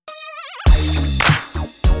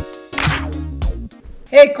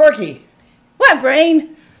Hey, Corky. What,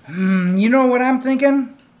 Brain? You know what I'm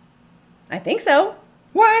thinking? I think so.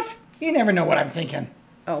 What? You never know what I'm thinking.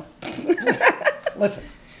 Oh. Listen,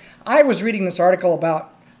 I was reading this article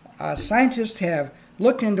about scientists have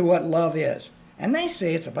looked into what love is. And they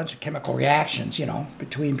say it's a bunch of chemical reactions,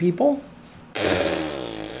 between people.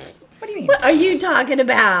 What do you mean? What are you talking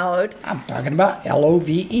about? I'm talking about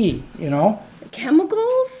LOVE,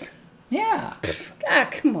 Chemicals? Yeah. Ah,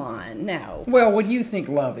 come on, no. Well, what do you think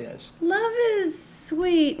love is? Love is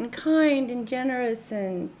sweet and kind and generous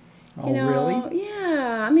and, Really?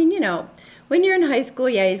 Yeah. I mean, when you're in high school,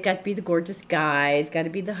 he's got to be the gorgeous guy. He's got to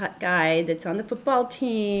be the hot guy that's on the football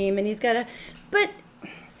team. And he's got to... But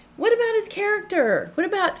what about his character? What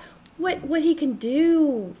about what he can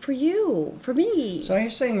do for you, for me? So you're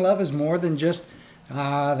saying love is more than just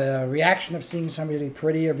the reaction of seeing somebody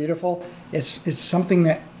pretty or beautiful? It's something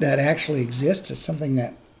that actually exists. It's something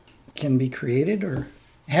that can be created or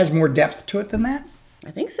has more depth to it than that?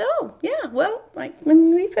 I think so. Yeah. Well, like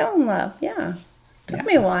when we fell in love. Yeah. Took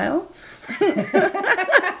me a while.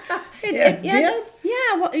 It did?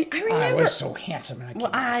 Yeah. Well, I remember. I was so handsome.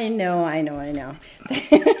 I know.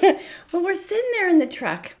 Well, we're sitting there in the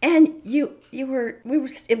truck, and we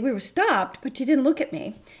were stopped, but you didn't look at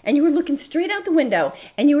me, and you were looking straight out the window,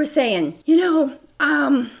 and you were saying,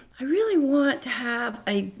 I really want to have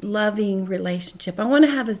a loving relationship. I want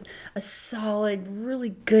to have a solid,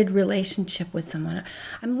 really good relationship with someone.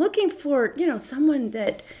 I'm looking for, someone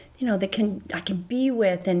that, that I can be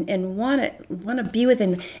with and want to be with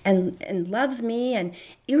and loves me. And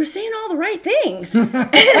you were saying all the right things.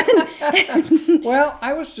 Well,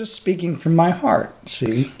 I was just speaking from my heart,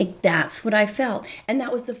 see? That's what I felt. And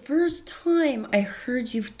that was the first time I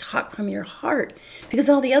heard you talk from your heart. Because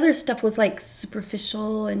all the other stuff was like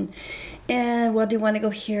superficial and well, do you want to go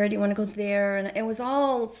here? Do you want to go there? And it was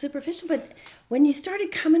all superficial. But when you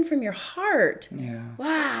started coming from your heart,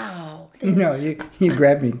 wow. No, you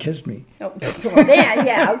grabbed me and kissed me. Oh,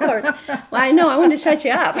 yeah, of course. Well, I know. I wanted to shut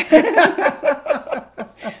you up.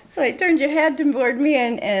 So I turned your head toward me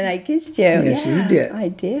and I kissed you. Yes, you did. I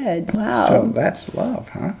did. Wow. So that's love,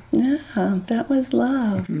 huh? Yeah, that was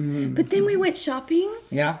love. Mm-hmm. But then we went shopping.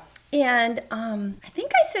 Yeah. And I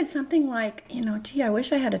think I said something like, gee, I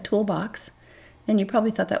wish I had a toolbox. And you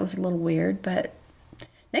probably thought that was a little weird, but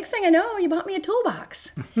next thing I know, you bought me a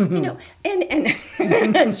toolbox. And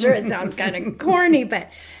I'm sure it sounds kind of corny, but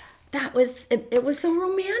it was so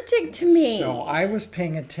romantic to me. So I was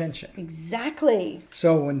paying attention. Exactly.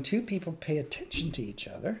 So when two people pay attention to each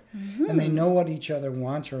other and they know what each other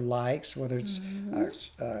wants or likes, whether it's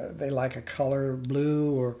they like a color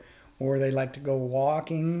blue or they like to go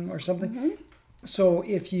walking or something. So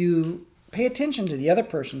if you pay attention to the other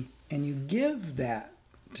person and you give that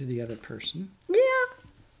to the other person. Yeah?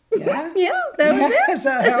 Yeah, that was it. Is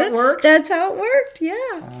that how it works? That's how it worked,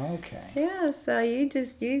 yeah. Okay. Yeah, so you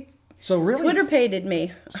so really Twitter-pated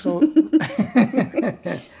me. So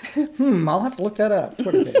I'll have to look that up.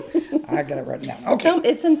 Twitter-pated. I got it right now. Okay.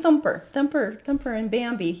 It's in Thumper and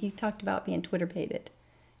Bambi. He talked about being Twitter-pated.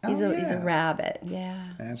 He's a rabbit.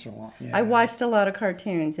 Yeah. That's a lot. Yeah. I watched a lot of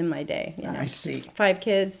cartoons in my day. I see. 5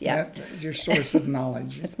 kids. Yeah. That's your source of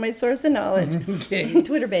knowledge. That's my source of knowledge. Okay.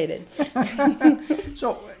 Twitter-baited.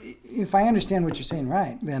 So, if I understand what you're saying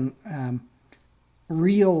right, then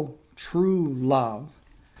real, true love,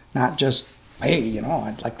 not just, hey,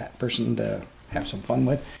 I'd like that person to have some fun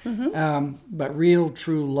with, but real,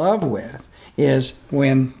 true love with is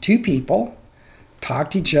when two people talk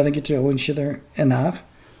to each other, get to know each other enough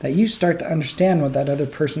that you start to understand what that other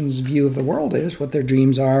person's view of the world is, what their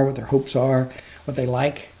dreams are, what their hopes are, what they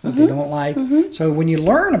like, what they don't like. So when you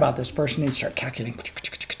learn about this person, you start calculating,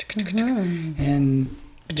 and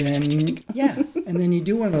then you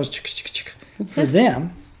do one of those for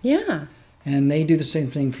them. Yeah. And they do the same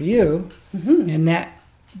thing for you, and that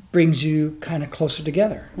brings you kind of closer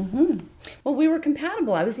together. Well, we were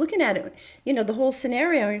compatible. I was looking at it, the whole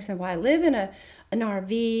scenario. And you said, well, I live in an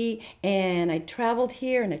RV, and I traveled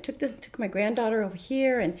here, and I took my granddaughter over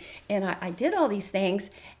here, and I did all these things,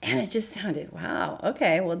 and it just sounded, wow,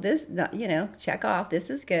 okay, well, this, check off, this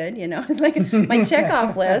is good, it's like my check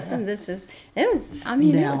off list, and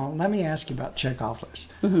Now, let me ask you about check off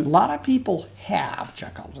lists. A lot of people have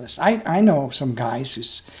check off lists. I know some guys who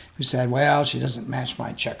said, well, she doesn't match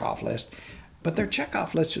my check off list. But their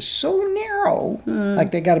checkoff list is so narrow.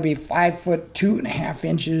 Like they got to be 5 foot 2.5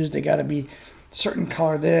 inches. They got to be certain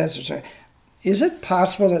color this or so. Is it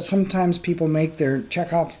possible that sometimes people make their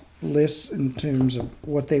checkoff lists in terms of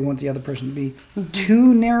what they want the other person to be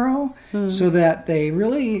too narrow, so that they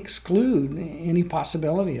really exclude any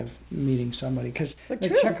possibility of meeting somebody. Because the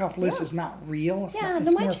true. checkoff list is not real. It's not,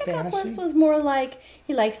 it's my more checkoff fantasy. list was more like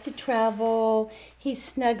he likes to travel,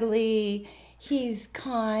 he's snuggly, he's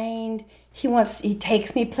kind, he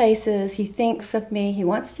takes me places, he thinks of me, he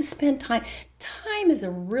wants to spend time. Time is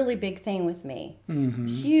a really big thing with me.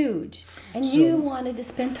 Huge. And you wanted to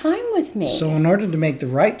spend time with me. So in order to make the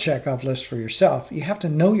right checkoff list for yourself, you have to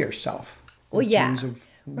know yourself in terms of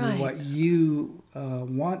what you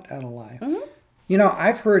want out of life. You know,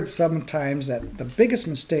 I've heard sometimes that the biggest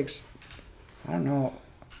mistakes, I don't know,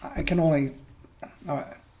 I can only,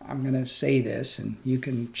 I'm going to say this and you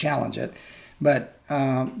can challenge it, but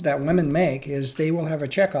that women make is they will have a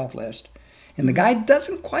checkoff list. And the guy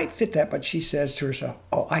doesn't quite fit that, but she says to herself,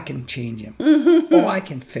 oh, I can change him. Oh, I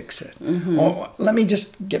can fix it. Oh, let me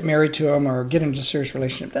just get married to him or get into a serious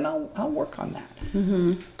relationship. Then I'll work on that.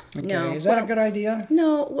 Okay, No, is that a good idea?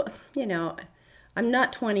 No, you know, I'm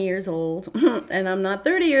not 20 years old and I'm not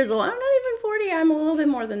 30 years old. I'm not even 40. I'm a little bit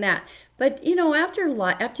more than that. But, you know, after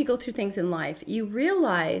you go through things in life, you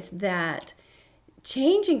realize that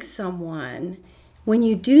changing someone, when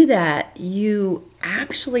you do that, you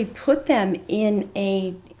actually put them in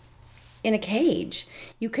a cage.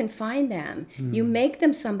 You confine them. You make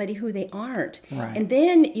them somebody who they aren't. Right. And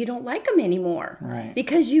then you don't like them anymore. Right.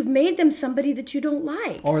 Because you've made them somebody that you don't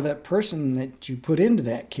like. Or that person that you put into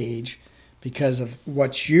that cage because of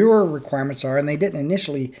what your requirements are, and they didn't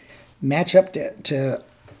initially match up to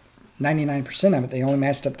 99% of it. They only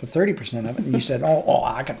matched up to 30% of it. And you said, oh,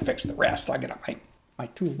 I can fix the rest. I get my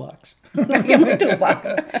toolbox. I get my toolbox.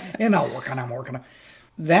 And I'm working on.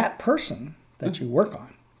 That person that you work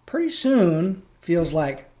on pretty soon feels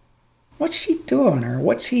like, what's she doing or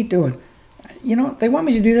what's he doing? You know, they want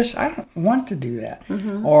me to do this. I don't want to do that.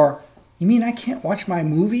 Or, you mean I can't watch my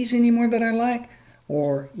movies anymore that I like?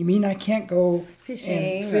 Or, you mean I can't go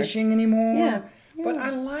fishing anymore? Yeah. But I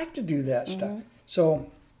like to do that stuff. So,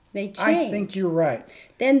 They change. I think you're right.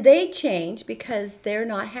 Then they change because they're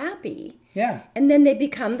not happy. Yeah. And then they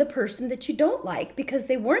become the person that you don't like because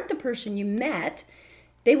they weren't the person you met.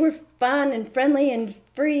 They were fun and friendly and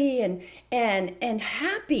free and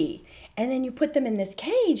happy. And then you put them in this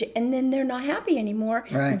cage and then they're not happy anymore.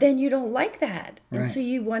 Right. Then you don't like that. And Right. so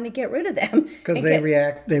you want to get rid of them. Because they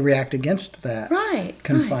react against that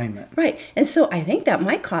confinement. Right. And so I think that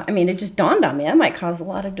might cause, it just dawned on me, that might cause a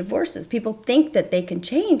lot of divorces. People think that they can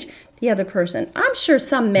change the other person. I'm sure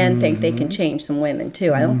some men think they can change some women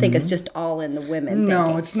too. I don't think it's just all in the women. No,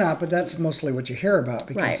 thinking. it's not, but that's mostly what you hear about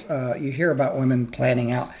because you hear about women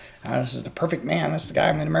planning out, this is the perfect man, this is the guy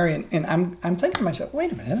I'm going to marry. And I'm thinking to myself,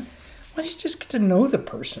 wait a minute, why don't you just get to know the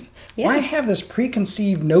person? Yeah. Why have this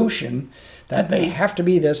preconceived notion that they have to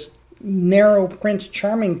be this narrow print,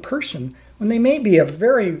 charming person when they may be a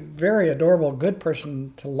very, very adorable, good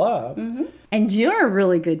person to love? And you're a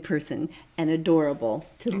really good person and adorable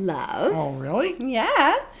to love. Oh, really?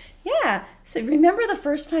 Yeah. So remember the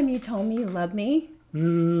first time you told me you loved me?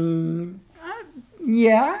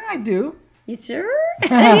 Yeah, I do. You sure?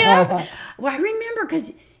 Yes. Well, I remember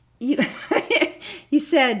because you you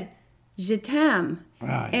said je t'aime.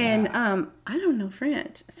 yeah. And I don't know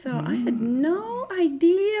French, so I had no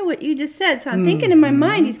idea what you just said. So I'm thinking in my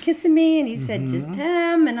mind, he's kissing me, and he said je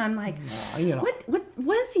t'aime, and I'm like, what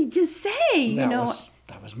does he just say?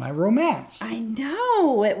 That was my romance. I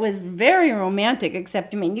know it was very romantic.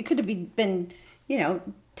 Except, you could have been,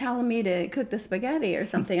 telling me to cook the spaghetti or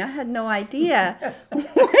something. I had no idea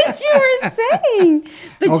what you were saying.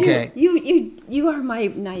 But okay. you are my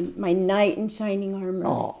knight in shining armor.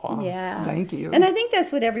 Oh, yeah. Thank you. And I think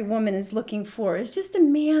that's what every woman is looking for. Is just a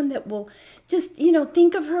man that will just,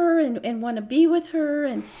 think of her and want to be with her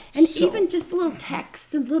and even just little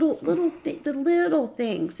texts and the little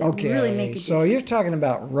things that really make a difference. So you're talking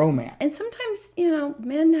about romance. And sometimes,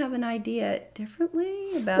 men have an idea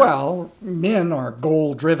differently about... Well, men are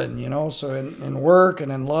goal-driven, so in work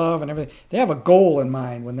and in love and everything, they have a goal in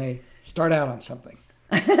mind when they start out on something.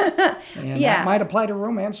 And that might apply to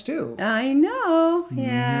romance, too. I know.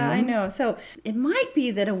 Yeah, I know. So it might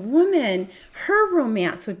be that a woman, her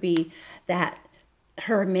romance would be that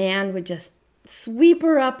her man would just sweep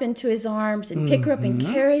her up into his arms and pick her up and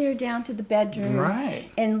carry her down to the bedroom. Right.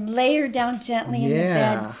 And lay her down gently in the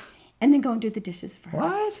bed. And then go and do the dishes for her.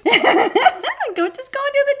 What? Go and do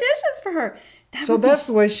the dishes for her. So that's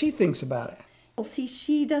the way she thinks about it. Well, see,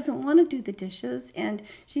 she doesn't want to do the dishes, and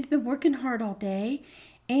she's been working hard all day,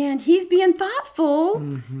 and he's being thoughtful,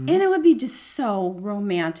 and it would be just so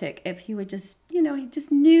romantic if he would just, he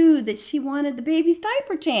just knew that she wanted the baby's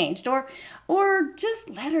diaper changed, or just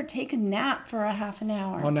let her take a nap for a half an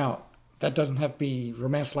hour. Oh, no. That doesn't have to be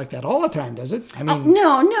romance like that all the time, does it? I Oh, mean,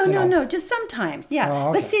 no, just sometimes. Yeah. Oh,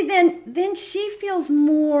 okay. But see, then she feels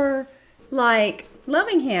more like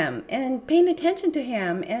loving him and paying attention to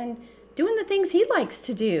him and doing the things he likes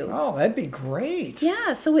to do. Oh, that'd be great.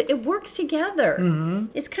 Yeah, so it works together. Mm-hmm.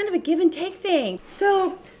 It's kind of a give and take thing.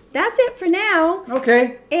 So that's it for now.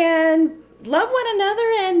 Okay. And love one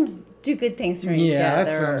another and do good things for each other. Yeah,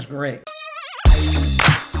 that sounds great.